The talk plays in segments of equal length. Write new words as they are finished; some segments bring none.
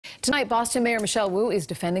Tonight, Boston Mayor Michelle Wu is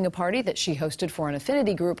defending a party that she hosted for an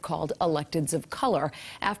affinity group called Electeds of Color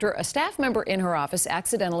after a staff member in her office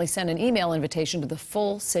accidentally sent an email invitation to the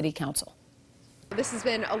full city council. This has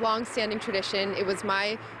been a long-standing tradition. It was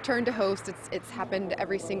my turn to host. It's happened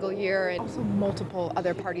every single year, and also multiple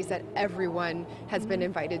other parties that everyone has been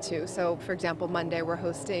invited to. So, for example, Monday we're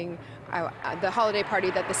hosting the holiday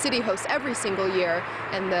party that the city hosts every single year,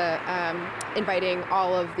 and inviting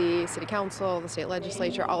all of the city council, the state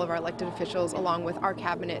legislature, all of our elected officials, along with our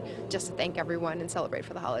cabinet, just to thank everyone and celebrate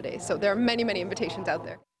for the holidays. So there are many, many invitations out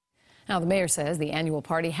there. Now, the mayor says the annual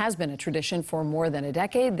party has been a tradition for more than a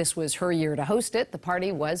decade. This was her year to host it. The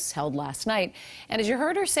party was held last night. And as you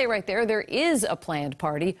heard her say right there is a planned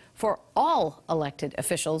party for all elected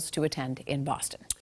officials to attend in Boston.